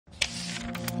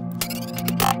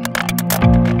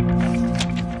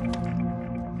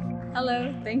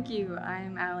Hello, thank you.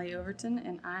 I'm Allie Overton,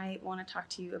 and I want to talk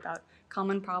to you about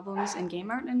common problems in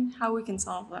game art and how we can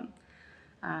solve them.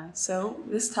 So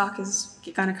this talk is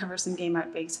going to cover some game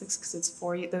art basics because it's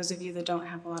for you, those of you that don't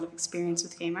have a lot of experience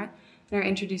with game art and are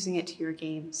introducing it to your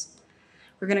games.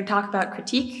 We're going to talk about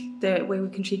critique, the way we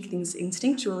can critique things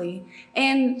instinctually,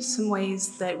 and some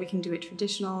ways that we can do it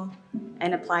traditional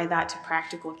and apply that to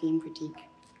practical game critique.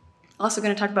 Also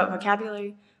going to talk about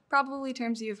vocabulary, probably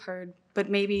terms you've heard, but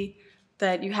maybe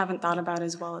that you haven't thought about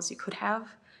as well as you could have.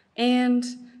 And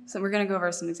so we're going to go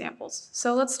over some examples.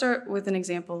 So let's start with an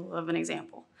example of an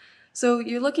example. So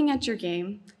you're looking at your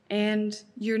game, and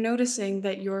you're noticing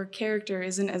that your character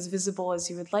isn't as visible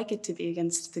as you would like it to be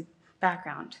against the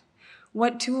background.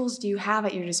 What tools do you have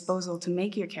at your disposal to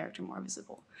make your character more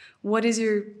visible? What is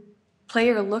your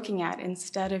player looking at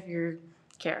instead of your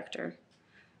character?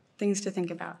 Things to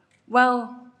think about.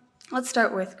 Well, let's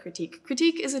start with critique.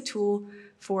 Critique is a tool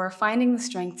for finding the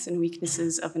strengths and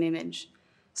weaknesses of an image.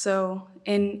 So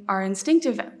in our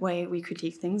instinctive way we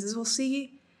critique things is we'll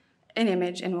see an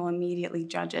image and we'll immediately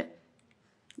judge it.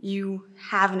 You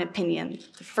have an opinion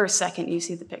the first second you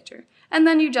see the picture, and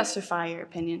then you justify your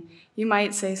opinion. You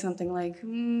might say something like,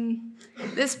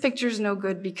 this picture's no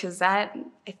good because that,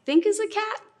 I think, is a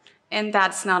cat, and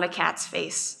that's not a cat's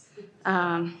face.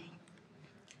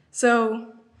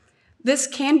 So this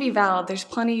can be valid. There's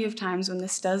plenty of times when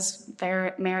this does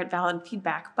merit valid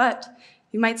feedback, but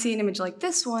you might see an image like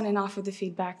this one and offer the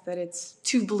feedback that it's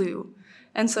too blue.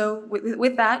 And so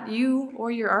with that, you or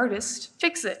your artist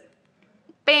fix it.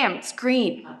 Bam, it's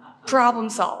green. Problem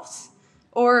solved.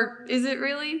 Or is it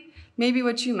really? Maybe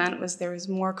what you meant was there was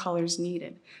more colors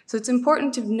needed. So it's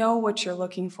important to know what you're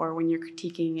looking for when you're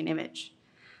critiquing an image.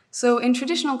 So in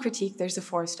traditional critique, there's a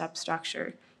 4-step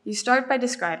structure. You start by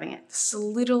describing it. This is a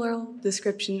literal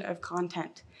description of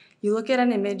content. You look at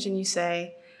an image and you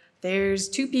say, there's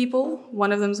two people,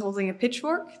 one of them's holding a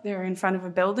pitchfork, they're in front of a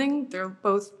building, they're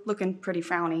both looking pretty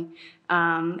frowny,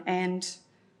 and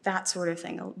that sort of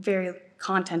thing, very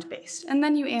content-based. And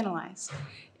then you analyze.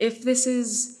 If this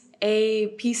is a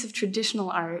piece of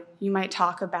traditional art, you might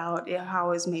talk about how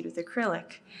it was made with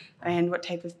acrylic and what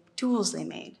type of tools they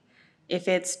made. If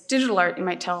it's digital art, you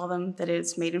might tell them that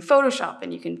it's made in Photoshop,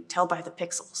 and you can tell by the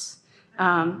pixels.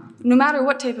 No matter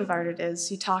what type of art it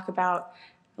is, you talk about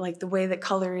like the way that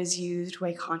color is used,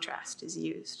 way contrast is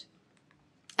used.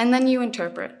 And then you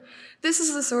interpret. This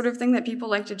is the sort of thing that people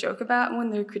like to joke about when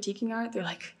they're critiquing art. They're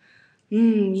like,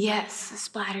 yes, the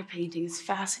splatter painting is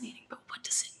fascinating, but what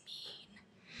does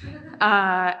it mean?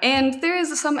 And there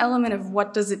is some element of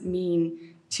what does it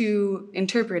mean to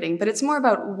interpreting, but it's more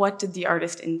about what did the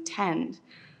artist intend.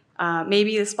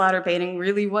 Maybe the splatter painting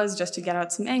really was just to get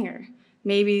out some anger.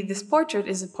 Maybe this portrait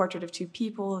is a portrait of two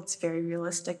people, it's very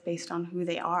realistic based on who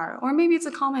they are, or maybe it's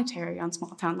a commentary on small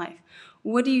town life.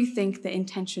 What do you think the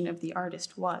intention of the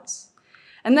artist was?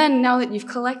 And then now that you've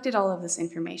collected all of this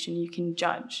information, you can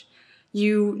judge.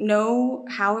 You know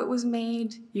how it was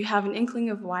made, you have an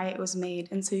inkling of why it was made,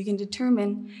 and so you can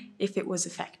determine if it was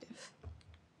effective.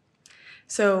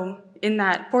 So in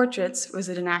that portraits, was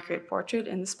it an accurate portrait?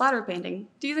 In the splatter painting,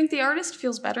 do you think the artist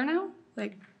feels better now?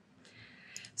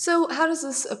 So how does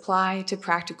this apply to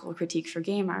practical critique for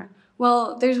game art?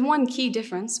 Well, there's one key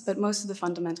difference, but most of the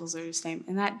fundamentals are the same,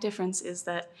 and that difference is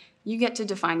that you get to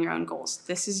define your own goals.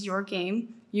 This is your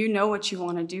game. You know what you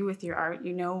want to do with your art.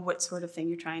 You know what sort of thing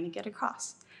you're trying to get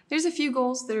across. There's a few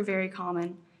goals that are very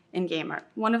common in game art.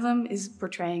 One of them is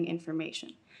portraying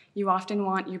information. You often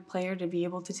want your player to be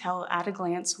able to tell at a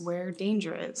glance where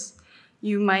danger is.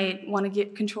 You might want to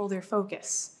control their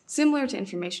focus. Similar to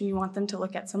information, you want them to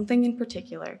look at something in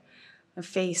particular, a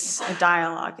face, a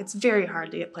dialogue. It's very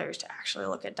hard to get players to actually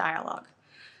look at dialogue.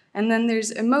 And then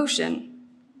there's emotion.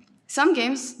 Some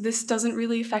games, this doesn't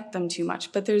really affect them too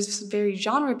much, but there's very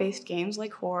genre-based games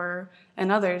like horror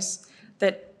and others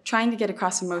that trying to get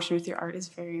across emotion with your art is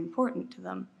very important to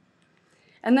them.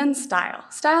 And then style.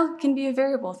 Style can be a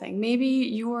variable thing. Maybe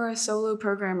you are a solo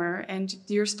programmer and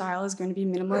your style is going to be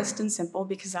minimalist and simple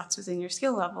because that's within your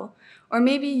skill level. Or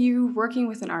maybe you're working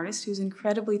with an artist who's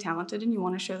incredibly talented and you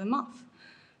want to show them off.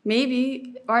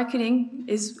 Maybe marketing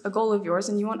is a goal of yours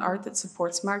and you want art that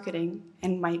supports marketing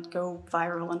and might go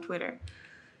viral on Twitter.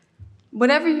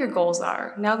 Whatever your goals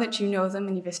are, now that you know them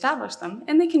and you've established them,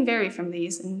 and they can vary from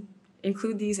these and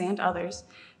include these and others,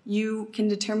 you can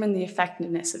determine the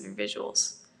effectiveness of your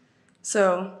visuals.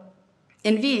 So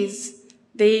in V's,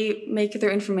 they make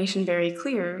their information very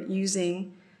clear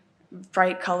using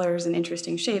bright colors and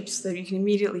interesting shapes so that you can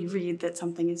immediately read that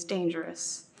something is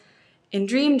dangerous. In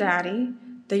Dream Daddy,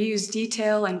 they use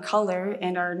detail and color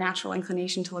and our natural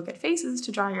inclination to look at faces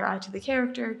to draw your eye to the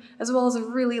character, as well as a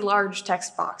really large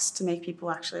text box to make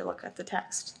people actually look at the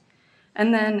text.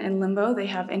 And then in Limbo, they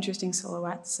have interesting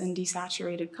silhouettes and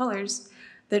desaturated colors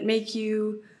that make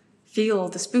you feel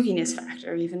the spookiness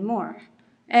factor even more.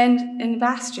 And in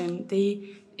Bastion,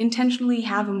 they intentionally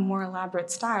have a more elaborate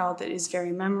style that is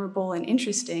very memorable and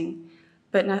interesting,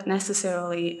 but not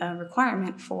necessarily a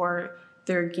requirement for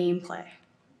their gameplay.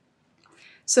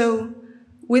 So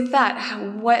with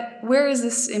that, where is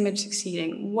this image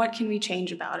succeeding? What can we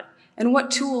change about it? And what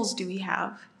tools do we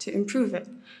have to improve it?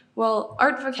 Well,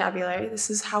 art vocabulary, this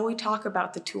is how we talk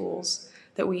about the tools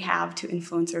that we have to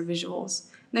influence our visuals.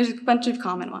 And there's a bunch of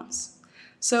common ones.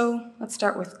 So let's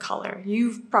start with color.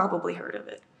 You've probably heard of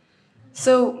it.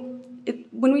 So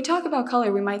when we talk about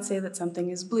color, we might say that something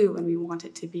is blue and we want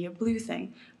it to be a blue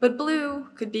thing. But blue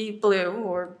could be blue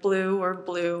or blue or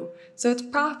blue. So it's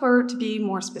proper to be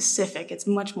more specific. It's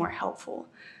much more helpful.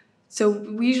 So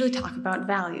we usually talk about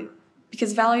value,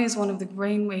 because value is one of the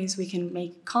main ways we can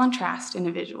make contrast in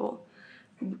a visual.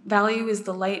 Value is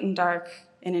the light and dark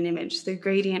in an image, the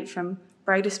gradient from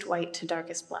brightest white to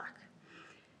darkest black.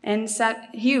 And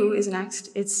hue is next.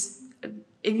 It's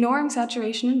ignoring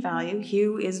saturation and value.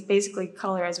 Hue is basically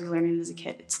color as we learned it as a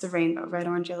kid. It's the rainbow, red,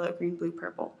 orange, yellow, green, blue,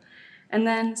 purple. And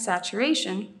then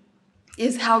saturation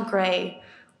is how gray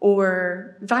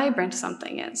or vibrant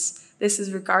something is. This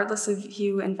is regardless of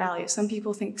hue and value. Some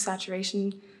people think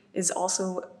saturation is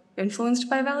also influenced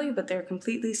by value, but they're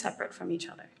completely separate from each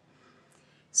other.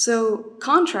 So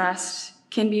contrast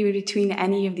can be between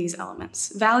any of these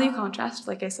elements. Value contrast,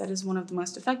 like I said, is one of the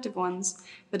most effective ones,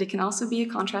 but it can also be a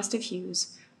contrast of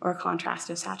hues or a contrast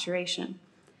of saturation.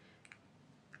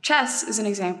 Chess is an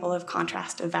example of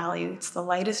contrast of value. It's the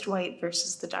lightest white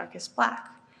versus the darkest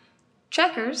black.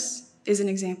 Checkers is an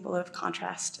example of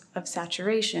contrast of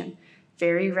saturation.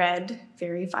 Very red,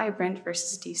 very vibrant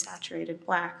versus desaturated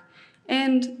black.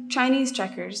 And Chinese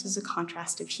checkers is a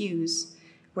contrast of hues,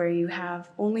 where you have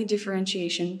only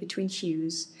differentiation between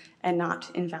hues and not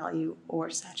in value or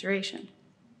saturation.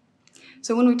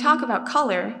 So when we talk about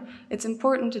color, it's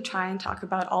important to try and talk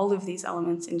about all of these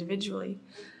elements individually.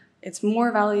 It's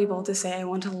more valuable to say I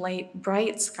want a light,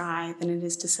 bright sky than it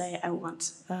is to say I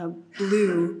want a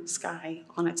blue sky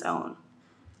on its own.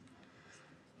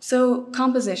 So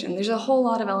composition, there's a whole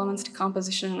lot of elements to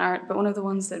composition in art, but one of the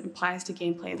ones that applies to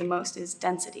gameplay the most is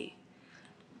density.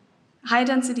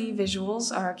 High-density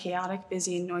visuals are chaotic,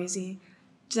 busy, and noisy.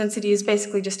 Density is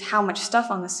basically just how much stuff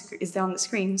is on the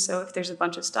screen, so if there's a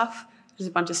bunch of stuff, there's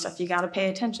a bunch of stuff you gotta pay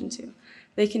attention to.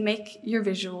 They can make your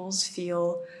visuals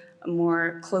feel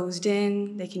more closed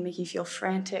in, they can make you feel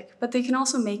frantic, but they can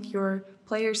also make your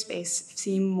player space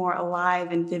seem more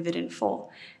alive and vivid and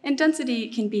full. And density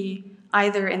can be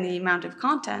either in the amount of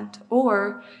content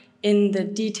or in the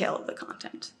detail of the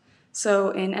content. So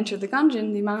in Enter the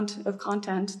Gungeon, the amount of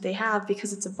content they have,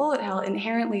 because it's a bullet hell,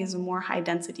 inherently is a more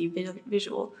high-density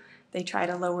visual. They try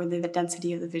to lower the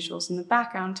density of the visuals in the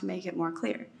background to make it more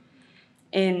clear.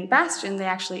 In Bastion, they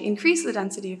actually increase the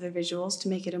density of the visuals to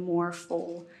make it a more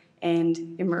full and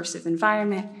immersive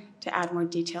environment, to add more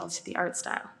detail to the art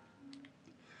style.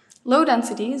 Low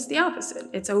density is the opposite.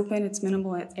 It's open, it's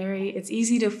minimal, it's airy, it's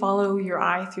easy to follow your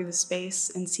eye through the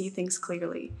space and see things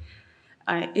clearly.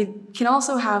 It can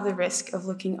also have the risk of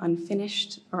looking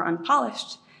unfinished or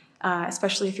unpolished,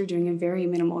 especially if you're doing a very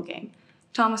minimal game.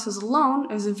 Thomas Was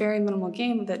Alone is a very minimal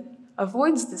game that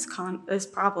avoids this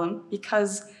problem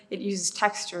because it uses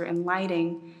texture and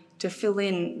lighting to fill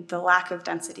in the lack of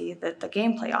density that the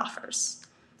gameplay offers.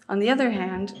 On the other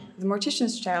hand, the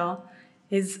Mortician's Tale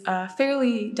is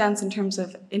fairly dense in terms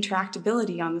of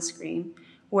interactability on the screen,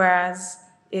 whereas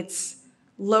it's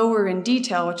lower in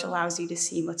detail, which allows you to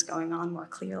see what's going on more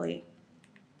clearly.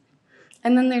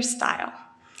 And then there's style.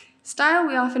 Style,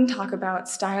 we often talk about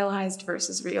stylized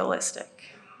versus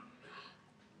realistic.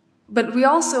 But we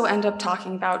also end up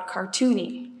talking about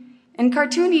cartoony. And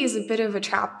cartoony is a bit of a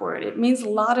trap word. It means a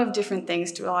lot of different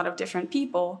things to a lot of different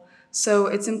people, so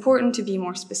it's important to be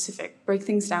more specific, break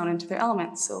things down into their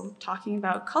elements. So talking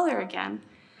about color again,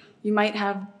 you might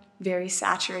have very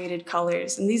saturated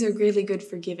colors, and these are really good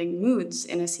for giving moods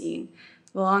in a scene.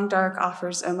 The Long Dark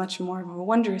offers a much more of a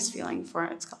wondrous feeling for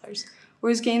its colors,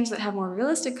 whereas games that have more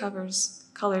realistic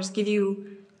colors give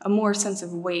you a more sense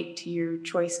of weight to your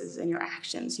choices and your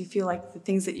actions. You feel like the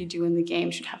things that you do in the game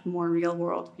should have more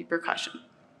real-world repercussion.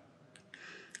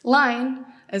 Line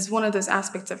is one of those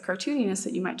aspects of cartooniness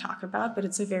that you might talk about, but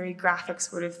it's a very graphic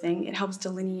sort of thing. It helps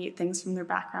delineate things from their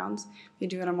backgrounds. If you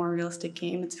do it in a more realistic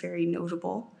game, it's very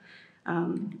notable.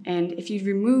 And if you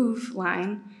remove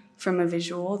line from a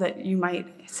visual that you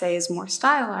might say is more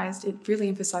stylized, it really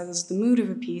emphasizes the mood of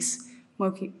a piece,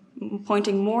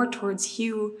 pointing more towards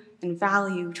hue and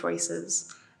value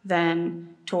choices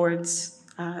than towards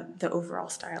the overall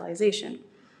stylization.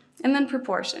 And then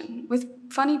proportion. With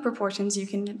funny proportions, you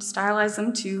can stylize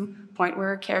them to a point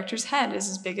where a character's head is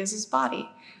as big as his body,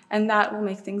 and that will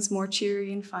make things more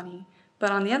cheery and funny.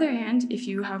 But on the other hand, if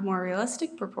you have more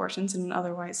realistic proportions in an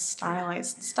otherwise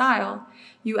stylized style,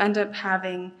 you end up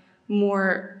having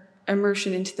more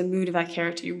immersion into the mood of that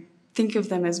character. You think of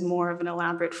them as more of an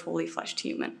elaborate, fully fleshed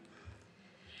human.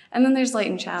 And then there's light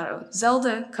and shadow.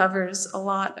 Zelda covers a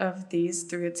lot of these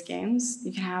through its games.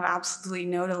 You can have absolutely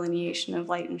no delineation of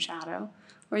light and shadow,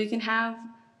 or you can have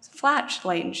flat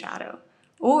light and shadow,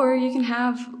 or you can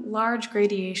have large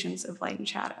gradations of light and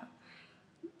shadow.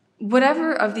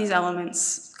 Whatever of these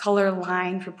elements, color,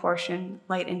 line, proportion,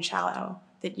 light, and shadow,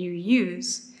 that you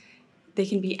use, they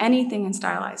can be anything and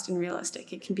stylized and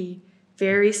realistic. It can be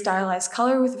very stylized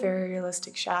color with very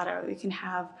realistic shadow. You can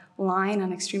have line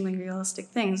on extremely realistic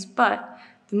things, but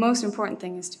the most important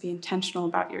thing is to be intentional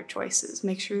about your choices.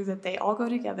 Make sure that they all go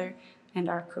together and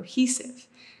are cohesive.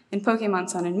 In Pokemon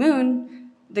Sun and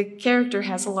Moon, the character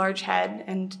has a large head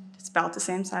and it's about the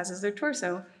same size as their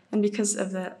torso, and because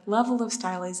of the level of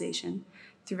stylization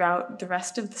throughout the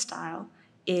rest of the style,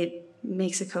 it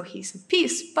makes a cohesive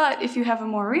piece. But if you have a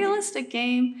more realistic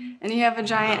game and you have a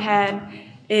giant head,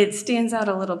 it stands out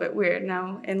a little bit weird.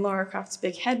 Now, in Lara Croft's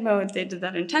Big Head mode, they did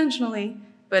that intentionally,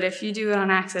 but if you do it on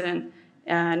accident,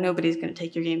 nobody's going to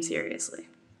take your game seriously.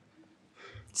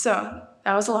 So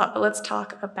that was a lot, but let's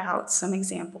talk about some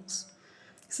examples.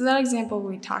 So that example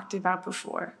we talked about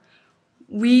before,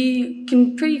 we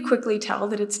can pretty quickly tell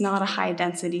that it's not a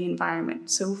high-density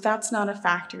environment, so that's not a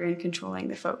factor in controlling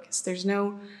the focus. There's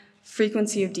no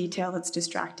frequency of detail that's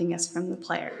distracting us from the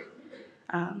player.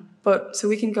 So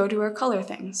we can go to our color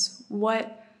things.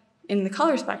 What in the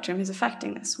color spectrum is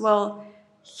affecting this? Well,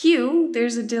 hue,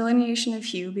 there's a delineation of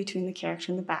hue between the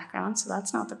character and the background, so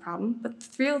that's not the problem. But the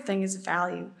real thing is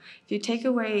value. If you take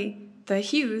away the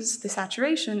hues, the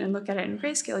saturation, and look at it in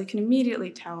grayscale, you can immediately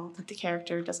tell that the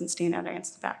character doesn't stand out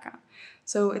against the background.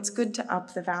 So it's good to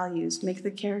up the values, make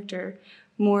the character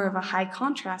more of a high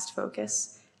contrast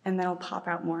focus, and that'll pop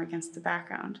out more against the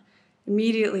background.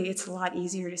 Immediately, it's a lot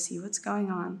easier to see what's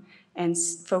going on and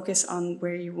focus on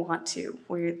where you want to,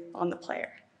 where you're on the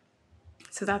player.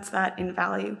 So that's that in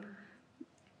value.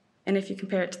 And if you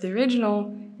compare it to the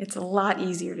original, it's a lot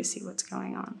easier to see what's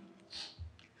going on.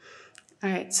 All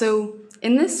right, so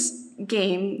in this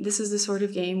game, this is the sort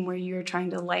of game where you're trying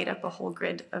to light up a whole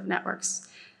grid of networks.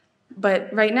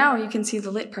 But right now, you can see the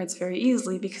lit parts very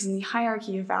easily because in the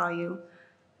hierarchy of value,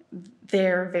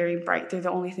 they're very bright. They're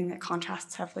the only thing that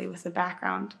contrasts heavily with the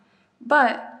background.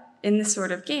 But in this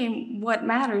sort of game, what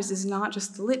matters is not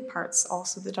just the lit parts,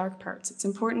 also the dark parts. It's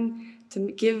important to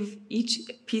give each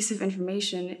piece of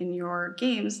information in your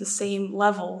games the same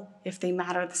level if they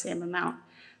matter the same amount.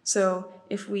 So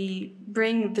if we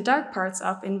bring the dark parts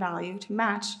up in value to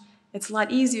match, it's a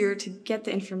lot easier to get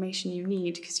the information you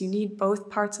need because you need both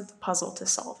parts of the puzzle to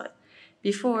solve it.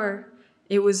 Before,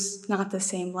 it was not the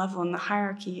same level in the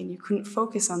hierarchy and you couldn't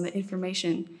focus on the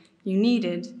information you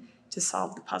needed to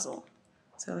solve the puzzle.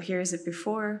 So here's it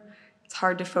before. It's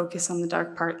hard to focus on the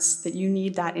dark parts that you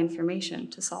need that information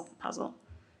to solve the puzzle.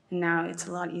 And now it's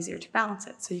a lot easier to balance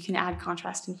it. So you can add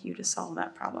contrast and hue to solve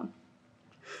that problem.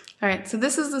 All right, so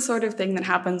this is the sort of thing that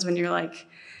happens when you're like,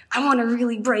 I want a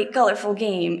really bright, colorful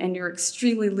game, and you're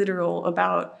extremely literal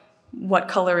about what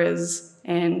color is,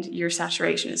 and your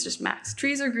saturation is just max.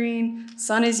 Trees are green,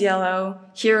 sun is yellow,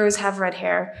 heroes have red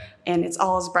hair, and it's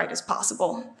all as bright as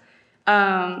possible.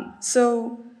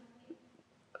 So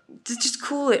just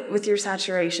cool it with your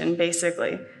saturation,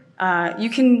 basically. You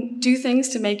can do things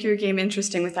to make your game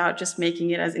interesting without just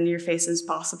making it as in your face as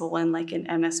possible in like an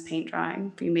MS Paint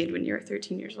drawing you made when you were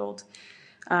 13 years old.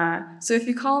 So if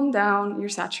you calm down your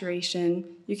saturation,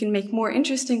 you can make more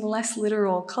interesting, less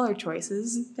literal color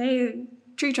choices. Hey,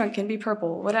 tree trunk can be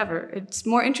purple, whatever. It's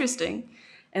more interesting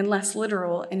and less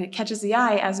literal, and it catches the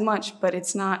eye as much, but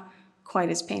it's not quite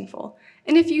as painful.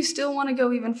 And if you still want to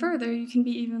go even further, you can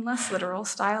be even less literal,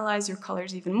 stylize your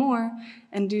colors even more,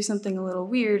 and do something a little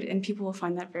weird, and people will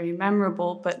find that very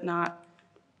memorable, but not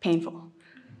painful.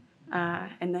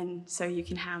 And then so you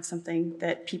can have something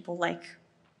that people like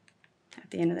at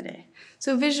the end of the day.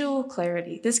 So visual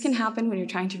clarity. This can happen when you're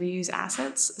trying to reuse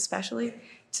assets, especially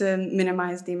to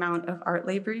minimize the amount of art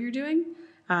labor you're doing.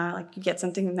 Like you get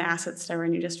something from the asset store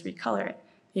and you just recolor it.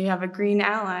 You have a green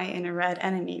ally and a red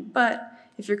enemy, but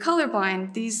if you're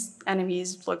colorblind, these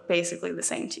enemies look basically the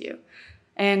same to you.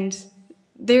 And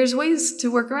there's ways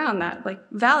to work around that. Like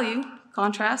value,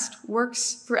 contrast,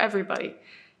 works for everybody.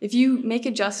 If you make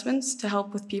adjustments to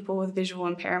help with people with visual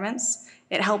impairments,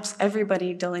 it helps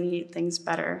everybody delineate things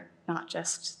better, not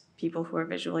just people who are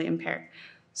visually impaired.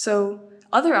 So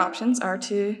other options are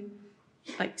to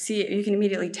see, you can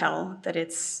immediately tell that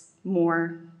it's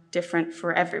more different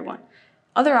for everyone.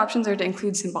 Other options are to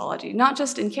include symbology, not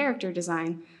just in character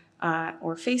design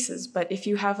or faces, but if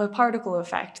you have a particle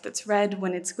effect that's red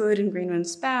when it's good and green when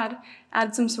it's bad,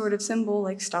 add some sort of symbol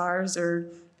like stars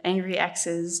or angry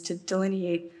X's to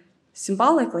delineate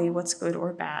symbolically what's good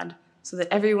or bad so that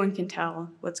everyone can tell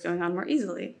what's going on more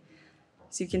easily.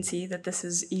 So you can see that this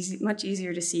is much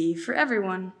easier to see for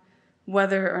everyone,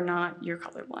 whether or not you're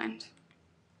colorblind.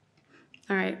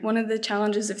 All right, one of the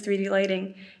challenges of 3D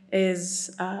lighting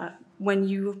is when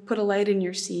you put a light in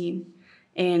your scene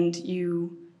and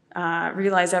you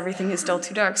realize everything is still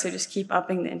too dark, so just keep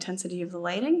upping the intensity of the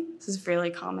lighting. This is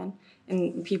fairly common,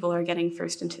 and people are getting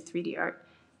first into 3D art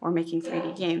or making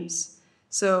 3D games.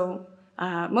 So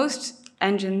most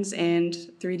engines and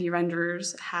 3D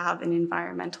renderers have an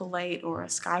environmental light or a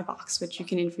skybox, which you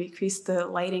can increase the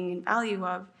lighting and value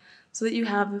of so that you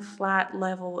have a flat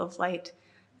level of light.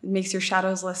 It makes your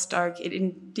shadows less dark.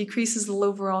 It decreases the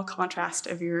overall contrast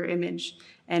of your image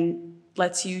and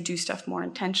lets you do stuff more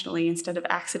intentionally instead of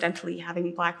accidentally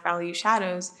having black value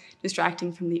shadows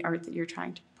distracting from the art that you're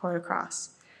trying to pour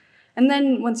across. And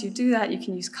then once you do that, you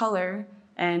can use color,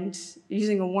 and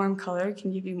using a warm color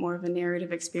can give you more of a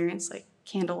narrative experience like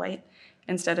candlelight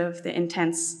instead of the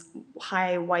intense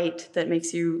high white that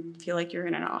makes you feel like you're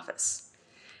in an office.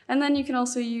 And then you can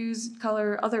also use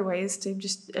color other ways to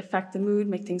just affect the mood,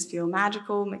 make things feel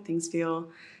magical, make things feel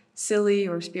silly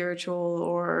or spiritual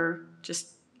or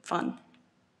just fun.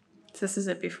 So this is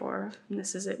it before, and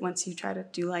this is it once you try to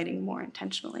do lighting more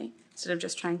intentionally, instead of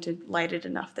just trying to light it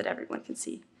enough that everyone can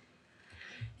see.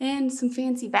 And some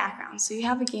fancy backgrounds. So you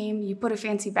have a game, you put a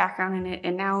fancy background in it,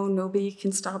 and now nobody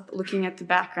can stop looking at the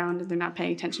background and they're not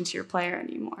paying attention to your player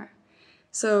anymore.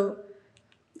 So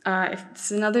if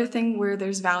it's another thing where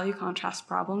there's value contrast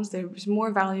problems, there's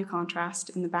more value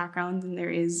contrast in the background than there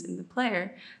is in the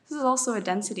player. This is also a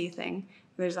density thing.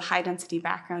 There's a high density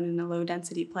background and a low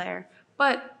density player,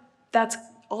 but that's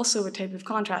also a type of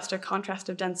contrast. A contrast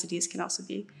of densities can also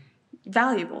be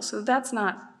valuable. So that's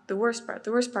not the worst part.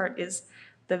 The worst part is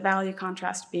the value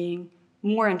contrast being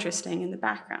more interesting in the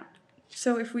background.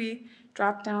 So if we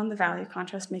drop down the value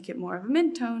contrast, make it more of a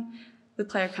mid-tone, the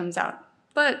player comes out.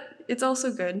 But it's also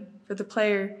good for the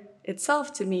player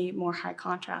itself to be more high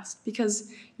contrast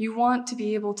because you want to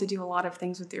be able to do a lot of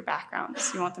things with your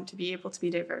backgrounds. You want them to be able to be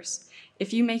diverse.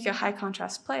 If you make a high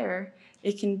contrast player,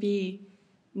 it can be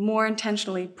more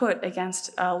intentionally put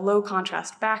against a low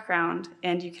contrast background,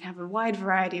 and you can have a wide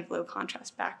variety of low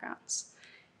contrast backgrounds.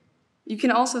 You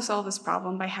can also solve this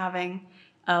problem by having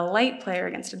a light player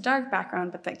against a dark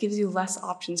background, but that gives you less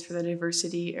options for the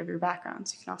diversity of your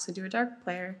backgrounds. You can also do a dark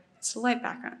player against a light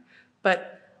background,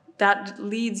 but that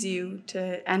leads you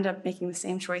to end up making the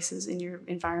same choices in your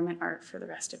environment art for the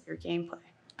rest of your gameplay.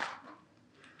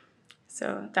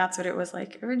 So that's what it was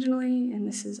like originally, and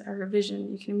this is our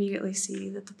revision. You can immediately see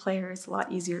that the player is a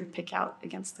lot easier to pick out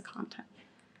against the content.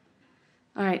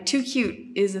 All right, too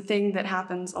cute is a thing that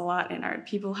happens a lot in art.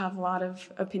 People have a lot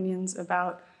of opinions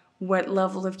about what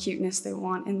level of cuteness they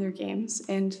want in their games,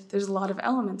 and there's a lot of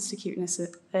elements to cuteness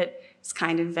that is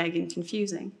kind of vague and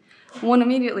confusing. One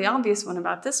immediately obvious one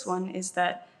about this one is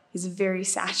that it's a very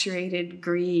saturated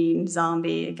green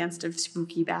zombie against a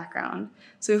spooky background.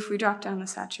 So if we drop down the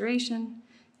saturation,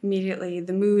 immediately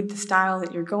the mood, the style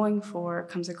that you're going for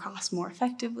comes across more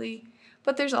effectively.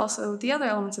 But there's also the other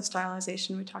elements of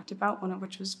stylization we talked about, one of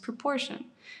which was proportion.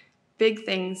 Big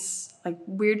things like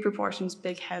weird proportions,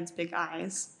 big heads, big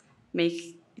eyes,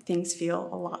 make things feel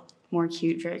a lot more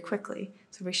cute very quickly.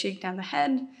 So if we shake down the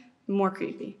head, more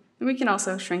creepy. And we can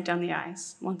also shrink down the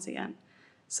eyes once again.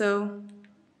 So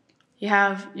you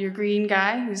have your green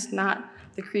guy who's not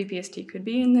the creepiest he could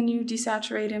be, and then you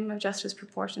desaturate him, adjust his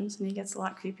proportions, and he gets a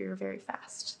lot creepier very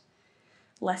fast.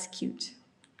 Less cute.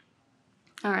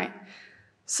 All right,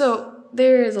 so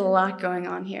there is a lot going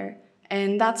on here,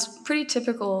 and that's pretty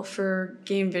typical for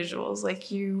game visuals. Like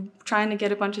you trying to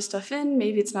get a bunch of stuff in,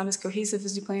 maybe it's not as cohesive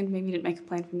as you planned, maybe you didn't make a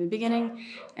plan from the beginning,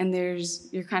 and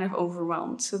you're kind of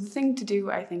overwhelmed. So the thing to do,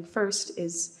 I think, first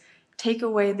is take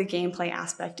away the gameplay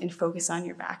aspect and focus on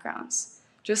your backgrounds.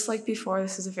 Just like before,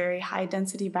 this is a very high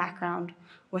density background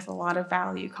with a lot of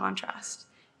value contrast.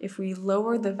 If we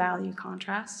lower the value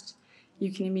contrast,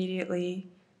 you can immediately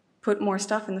put more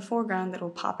stuff in the foreground that will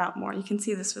pop out more. You can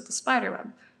see this with the spider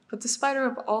web. But the spider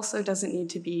web also doesn't need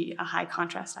to be a high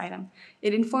contrast item.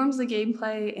 It informs the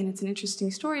gameplay and it's an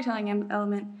interesting storytelling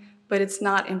element, but it's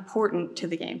not important to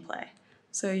the gameplay.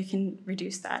 So you can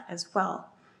reduce that as well.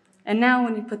 And now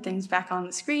when you put things back on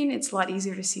the screen, it's a lot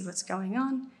easier to see what's going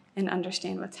on and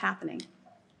understand what's happening.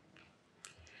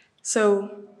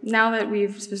 So now that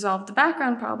we've resolved the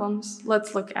background problems,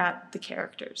 let's look at the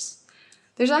characters.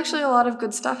 There's actually a lot of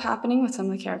good stuff happening with some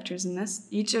of the characters in this.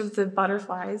 Each of the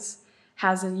butterflies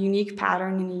has a unique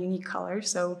pattern and a unique color,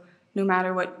 so no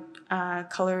matter what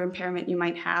color impairment you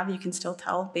might have, you can still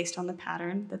tell based on the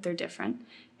pattern that they're different,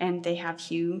 and they have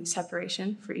hue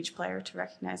separation for each player to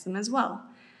recognize them as well.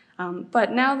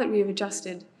 But now that we've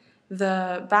adjusted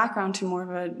the background to more of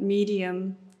a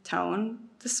medium tone,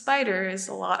 the spider is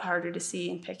a lot harder to see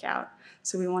and pick out.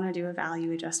 So we want to do a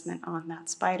value adjustment on that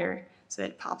spider so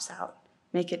that it pops out.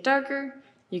 Make it darker,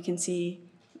 you can see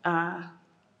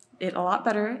it a lot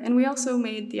better. And we also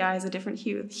made the eyes a different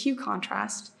hue. The hue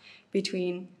contrast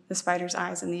between the spider's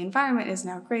eyes and the environment is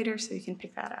now greater, so you can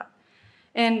pick that out.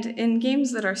 And in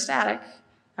games that are static,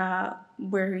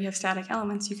 where you have static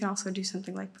elements, you can also do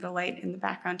something like put a light in the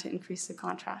background to increase the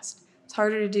contrast. It's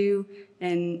harder to do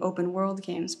in open world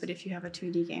games, but if you have a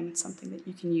 2D game, it's something that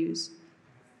you can use.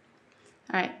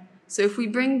 All right, so if we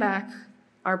bring back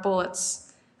our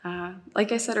bullets,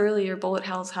 like I said earlier, bullet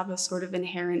hells have a sort of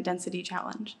inherent density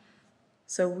challenge.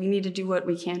 So we need to do what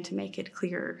we can to make it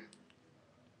clearer.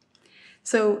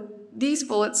 So these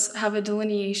bullets have a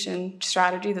delineation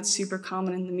strategy that's super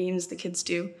common in the memes the kids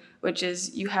do, which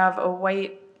is you have a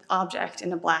white object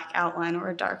in a black outline or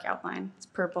a dark outline. It's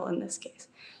purple in this case.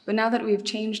 But now that we've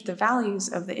changed the values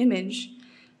of the image,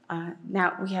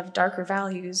 now we have darker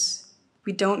values.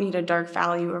 We don't need a dark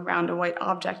value around a white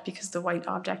object because the white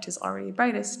object is already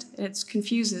brightest. It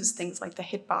confuses things like the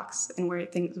hitbox and where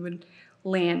things would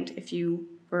land if you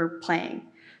were playing.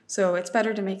 So it's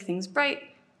better to make things bright.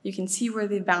 You can see where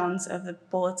the bounds of the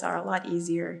bullets are a lot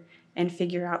easier and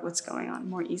figure out what's going on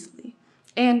more easily.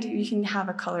 And you can have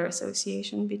a color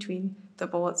association between the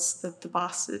bullets that the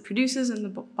boss produces and the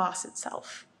boss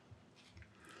itself.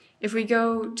 If we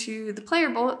go to the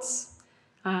player bullets,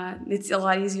 it's a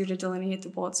lot easier to delineate the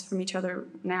bullets from each other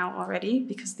now already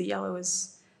because the yellow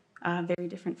is very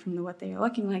different from what they are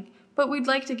looking like. But we'd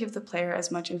like to give the player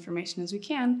as much information as we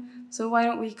can, so why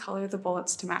don't we color the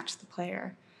bullets to match the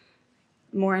player?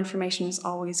 More information is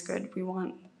always good. We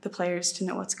want the players to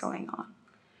know what's going on.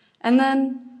 And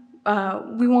then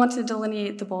we want to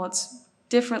delineate the bullets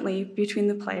differently between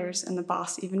the players and the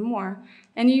boss even more.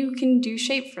 And you can do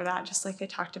shape for that, just like I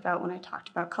talked about when I talked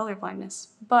about color blindness.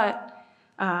 But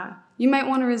you might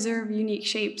want to reserve unique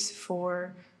shapes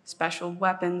for special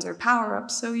weapons or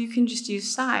power-ups, so you can just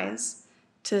use size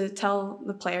to tell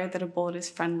the player that a bullet is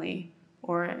friendly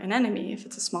or an enemy. If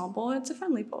it's a small bullet, it's a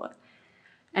friendly bullet.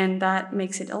 And that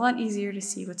makes it a lot easier to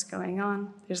see what's going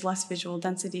on. There's less visual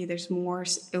density, there's more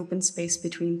open space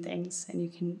between things, and you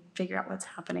can figure out what's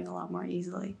happening a lot more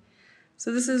easily.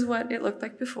 So this is what it looked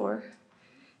like before,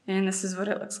 and this is what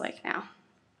it looks like now.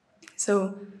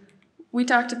 So we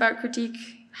talked about critique,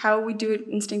 how we do it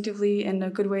instinctively, and a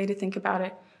good way to think about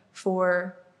it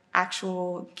for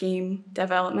actual game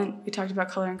development. We talked about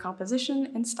color and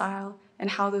composition and style, and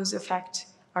how those affect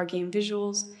our game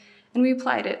visuals. And we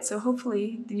applied it, so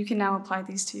hopefully you can now apply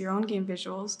these to your own game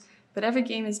visuals, but every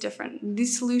game is different.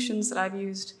 These solutions that I've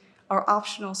used are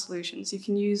optional solutions. You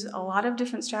can use a lot of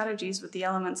different strategies with the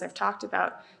elements I've talked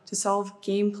about to solve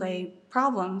gameplay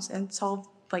problems and solve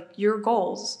your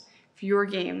goals for your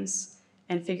games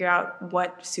and figure out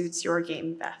what suits your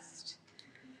game best.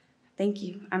 Thank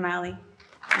you. I'm Allie.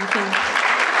 You can...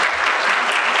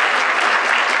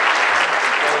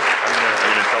 I'm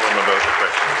going to tell them about the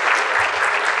question.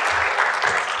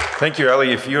 Thank you,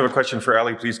 Ali. If you have a question for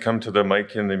Ali, please come to the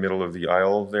mic in the middle of the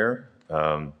aisle there.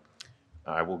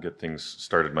 I will get things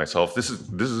started myself. This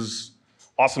is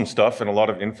awesome stuff and a lot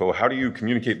of info. How do you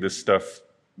communicate this stuff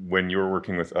when you're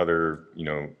working with other,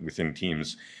 within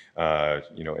teams?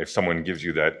 If someone gives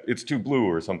you that, it's too blue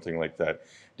or something like that,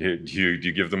 do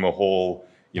you give them a whole,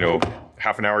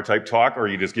 half an hour type talk, or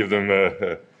you just give them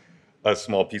a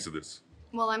small piece of this?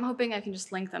 Well, I'm hoping I can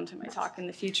just link them to my talk in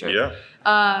the future. Yeah.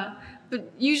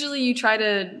 But usually you try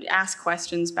to ask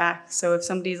questions back. So if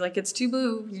somebody's like, it's too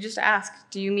blue, you just ask,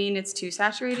 do you mean it's too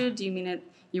saturated? Do you mean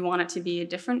you want it to be a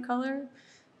different color?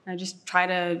 And just try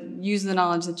to use the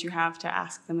knowledge that you have to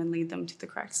ask them and lead them to the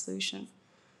correct solution.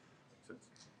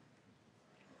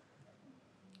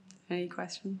 Any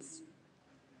questions?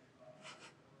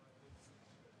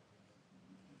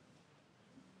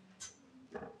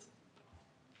 Got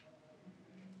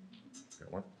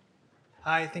one?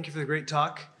 Hi, thank you for the great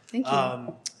talk. Thank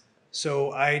you.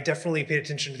 So I definitely paid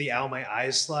attention to the ow my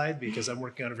eyes slide because I'm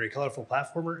working on a very colorful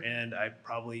platformer and I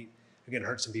probably are going to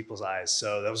hurt some people's eyes.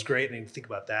 So that was great. I need to think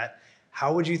about that.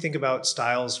 How would you think about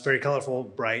styles, very colorful,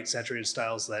 bright, saturated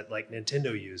styles that like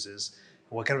Nintendo uses?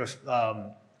 What kind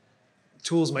of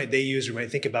tools might they use or might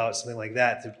think about something like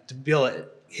that to be able to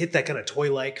hit that kind of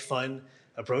toy-like fun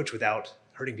approach without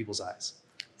hurting people's eyes?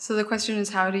 So the question is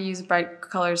how to use bright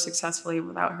colors successfully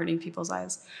without hurting people's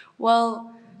eyes.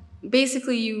 Well,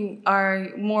 basically you are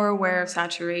more aware of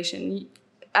saturation.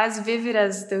 As vivid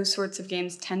as those sorts of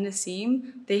games tend to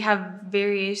seem, they have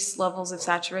various levels of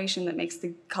saturation that makes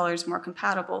the colors more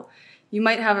compatible. You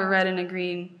might have a red and a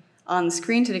green on the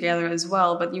screen together as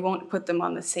well, but you won't put them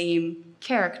on the same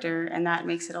character, and that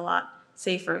makes it a lot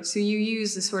safer. So you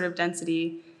use the sort of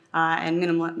density and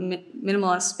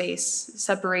minimalist space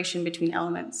separation between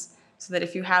elements, so that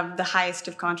if you have the highest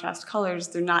of contrast colors,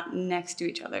 they're not next to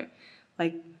each other.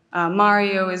 Like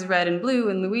Mario is red and blue,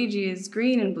 and Luigi is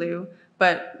green and blue,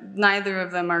 but neither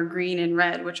of them are green and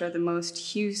red, which are the most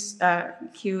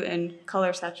hue and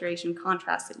color saturation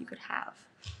contrast that you could have.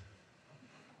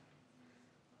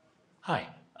 Hi.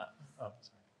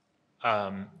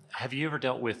 Have you ever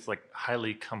dealt with like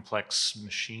highly complex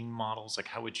machine models? Like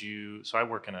how would you, so I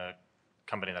work in a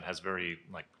company that has very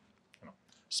like,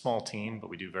 small team, but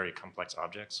we do very complex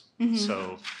objects. Mm-hmm.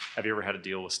 So have you ever had to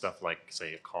deal with stuff like,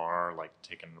 say, a car, like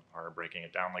taking it apart, breaking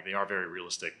it down? Like they are very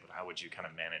realistic, but how would you kind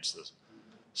of manage the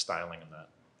styling of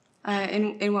that?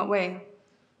 In what way?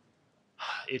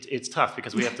 It's tough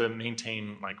because we have to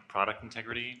maintain like product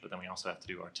integrity, but then we also have to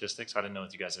do artistic. So I didn't know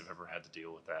if you guys have ever had to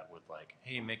deal with that with like,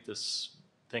 hey, make this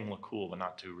thing look cool, but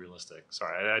not too realistic.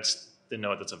 Sorry, I just didn't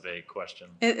know if that's a vague question.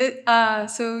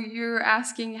 So you're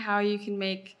asking how you can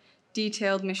make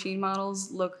detailed machine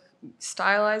models look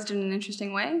stylized in an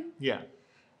interesting way? Yeah.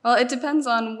 Well, it depends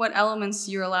on what elements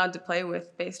you're allowed to play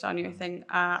with based on your thing.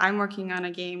 I'm working on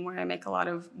a game where I make a lot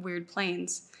of weird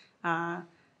planes.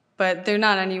 But they're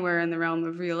not anywhere in the realm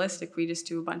of realistic. We just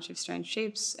do a bunch of strange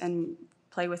shapes and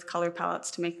play with color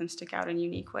palettes to make them stick out in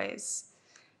unique ways.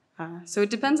 So it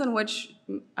depends on which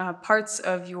parts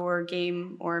of your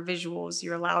game or visuals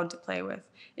you're allowed to play with.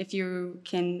 If you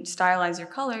can stylize your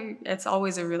color, it's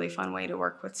always a really fun way to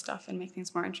work with stuff and make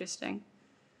things more interesting.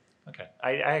 Okay.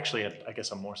 I actually have, I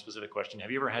guess, a more specific question. Have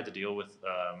you ever had to deal with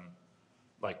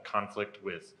like conflict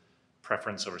with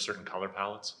preference over certain color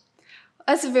palettes?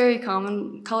 That's very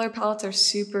common. Color palettes are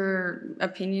super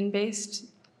opinion-based.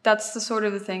 That's the sort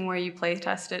of the thing where you play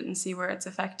test it and see where it's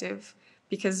effective.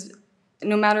 Because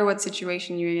no matter what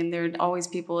situation you're in, there are always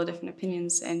people with different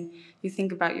opinions, and you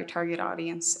think about your target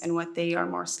audience and what they are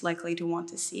most likely to want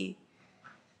to see.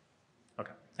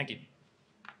 Okay, thank you.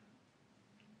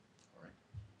 All right.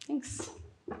 Thanks.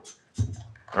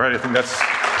 All right, I think that's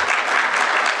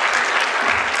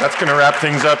going to wrap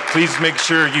things up. Please make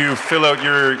sure you fill out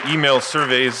your email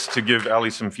surveys to give Ali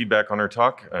some feedback on her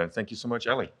talk. Thank you so much,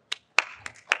 Ali.